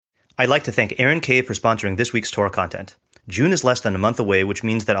I'd like to thank Aaron K. for sponsoring this week's Torah content. June is less than a month away, which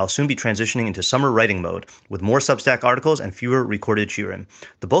means that I'll soon be transitioning into summer writing mode, with more Substack articles and fewer recorded shiurim.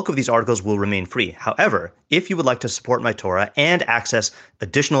 The bulk of these articles will remain free. However, if you would like to support my Torah and access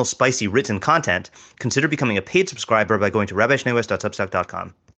additional spicy written content, consider becoming a paid subscriber by going to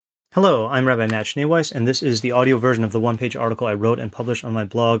rabbischneeweiss.substack.com. Hello, I'm Rabbi Matt Schneeweiss, and this is the audio version of the one-page article I wrote and published on my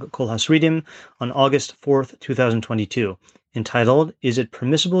blog, Kol Hasridim, on August 4th, 2022, entitled, Is It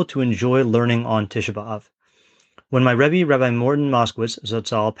Permissible to Enjoy Learning on Tisha B'Av? When my Rebbe, Rabbi Morton Moskowitz,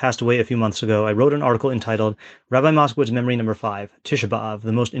 Zatzal, passed away a few months ago, I wrote an article entitled, Rabbi Moskowitz Memory Number 5, Tisha B'Av,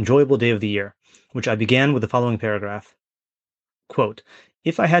 the Most Enjoyable Day of the Year, which I began with the following paragraph. Quote,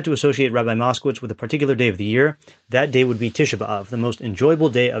 if I had to associate Rabbi Moskowitz with a particular day of the year, that day would be Tisha B'Av, the most enjoyable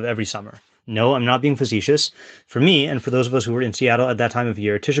day of every summer. No, I'm not being facetious. For me, and for those of us who were in Seattle at that time of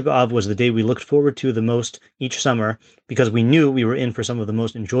year, Tisha B'Av was the day we looked forward to the most each summer because we knew we were in for some of the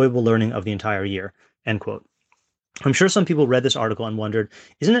most enjoyable learning of the entire year. End quote. I'm sure some people read this article and wondered,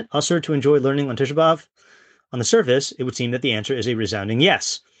 isn't it usher to enjoy learning on Tisha B'Av? On the surface, it would seem that the answer is a resounding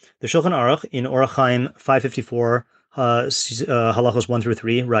yes. The Shulchan Aruch in Orach Chaim 554, halachos 1 through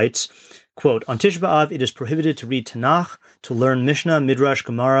 3 writes, quote, on Tisha B'Av it is prohibited to read Tanakh, to learn Mishnah, Midrash,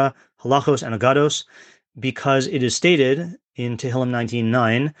 Gemara, halachos, and Agados, because it is stated in Tehillim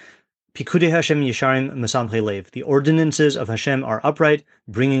 19:9, Pikudei Hashem Yesharim Mesamchei Lev, the ordinances of Hashem are upright,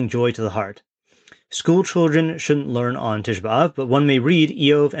 bringing joy to the heart. School children shouldn't learn on Tisha B'Av, but one may read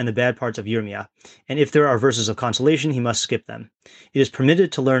Eov and the bad parts of Yirmiyah, and if there are verses of consolation, he must skip them. It is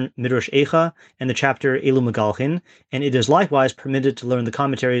permitted to learn Midrash Eicha and the chapter Elu Megalchin, and it is likewise permitted to learn the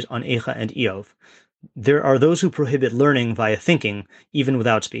commentaries on Eicha and Eov. There are those who prohibit learning via thinking, even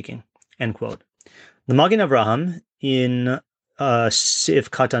without speaking. End quote. The Magen Avraham in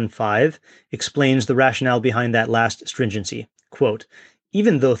Sif Katan 5 explains the rationale behind that last stringency. Quote,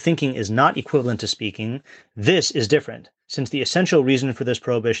 even though thinking is not equivalent to speaking, this is different, since the essential reason for this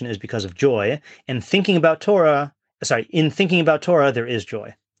prohibition is because of joy, and in thinking about Torah, there is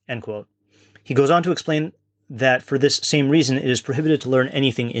joy. End quote. He goes on to explain that for this same reason, it is prohibited to learn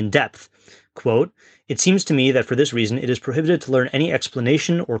anything in depth. Quote, it seems to me that for this reason, it is prohibited to learn any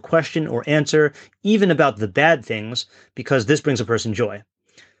explanation or question or answer, even about the bad things, because this brings a person joy.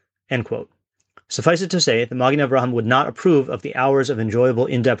 End quote. Suffice it to say, the Magen Avraham would not approve of the hours of enjoyable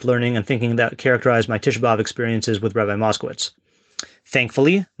in-depth learning and thinking that characterized my Tisha B'Av experiences with Rabbi Moskowitz.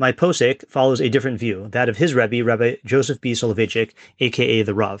 Thankfully, my posek follows a different view, that of his Rebbe, Rabbi Joseph B. Soloveitchik, aka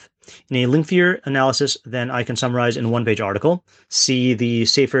the Rav. In a lengthier analysis than I can summarize in a one-page article, see the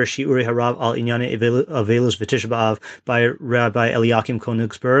Sefer Shiurei Harav al Inyane Avelus V'Tisha B'Av by Rabbi Eliakim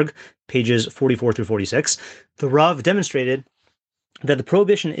Konigsberg, pages 44 through 46, the Rav demonstrated that the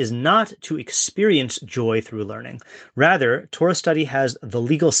prohibition is not to experience joy through learning. Rather, Torah study has the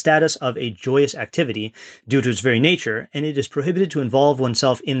legal status of a joyous activity due to its very nature, and it is prohibited to involve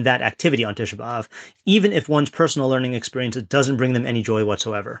oneself in that activity on Tisha B'Av, even if one's personal learning experience doesn't bring them any joy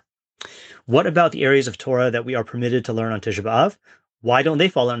whatsoever. What about the areas of Torah that we are permitted to learn on Tisha B'Av? Why don't they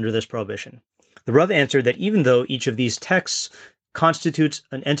fall under this prohibition? The Rav answered that even though each of these texts constitutes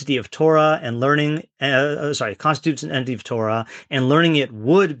an entity of Torah and learning, learning it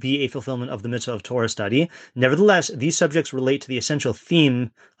would be a fulfillment of the mitzvah of Torah study. Nevertheless, these subjects relate to the essential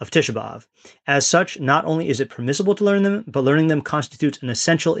theme of Tisha B'Av. As such, not only is it permissible to learn them, but learning them constitutes an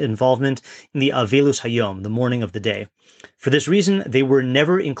essential involvement in the Avelus Hayom, the mourning of the day. For this reason, they were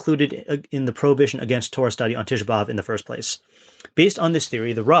never included in the prohibition against Torah study on Tisha B'Av in the first place. Based on this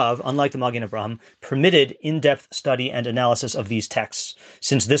theory, the Rav, unlike the Magen Avraham, permitted in-depth study and analysis of these texts,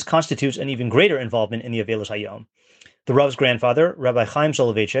 since this constitutes an even greater involvement in the Avelus Hayom. The Rav's grandfather, Rabbi Chaim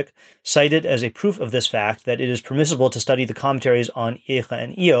Soloveitchik, cited as a proof of this fact that it is permissible to study the commentaries on Eicha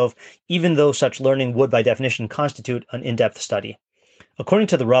and Eov, even though such learning would by definition constitute an in-depth study. According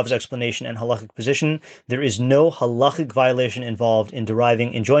to the Rav's explanation and halachic position, there is no halachic violation involved in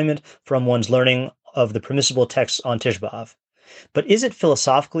deriving enjoyment from one's learning of the permissible texts on Tisha B'Av. But is it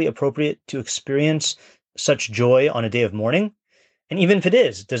philosophically appropriate to experience such joy on a day of mourning? And even if it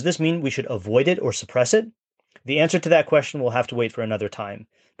is, does this mean we should avoid it or suppress it? The answer to that question will have to wait for another time.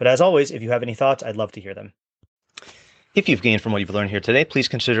 But as always, if you have any thoughts, I'd love to hear them. If you've gained from what you've learned here today, please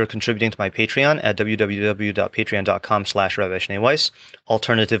consider contributing to my Patreon at www.patreon.com/Rabbi Schneeweiss.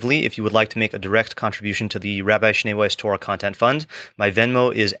 Alternatively, if you would like to make a direct contribution to the Rabbi Schneeweiss Torah Content Fund, my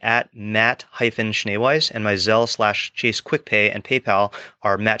Venmo is at Matt-Schneeweiss, and my Zelle/Chase QuickPay and PayPal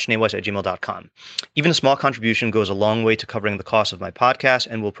are mattschneeweiss@gmail.com. Even a small contribution goes a long way to covering the cost of my podcast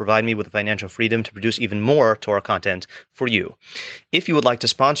and will provide me with the financial freedom to produce even more Torah content for you. If you would like to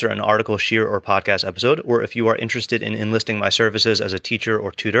sponsor an article, shiur, or podcast episode, or if you are interested in enlisting my services as a teacher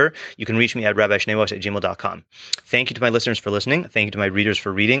or tutor, you can reach me at rabbishnewos@gmail.com. Thank you to my listeners for listening. Thank you to my readers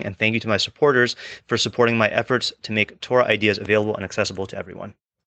for reading. And thank you to my supporters for supporting my efforts to make Torah ideas available and accessible to everyone.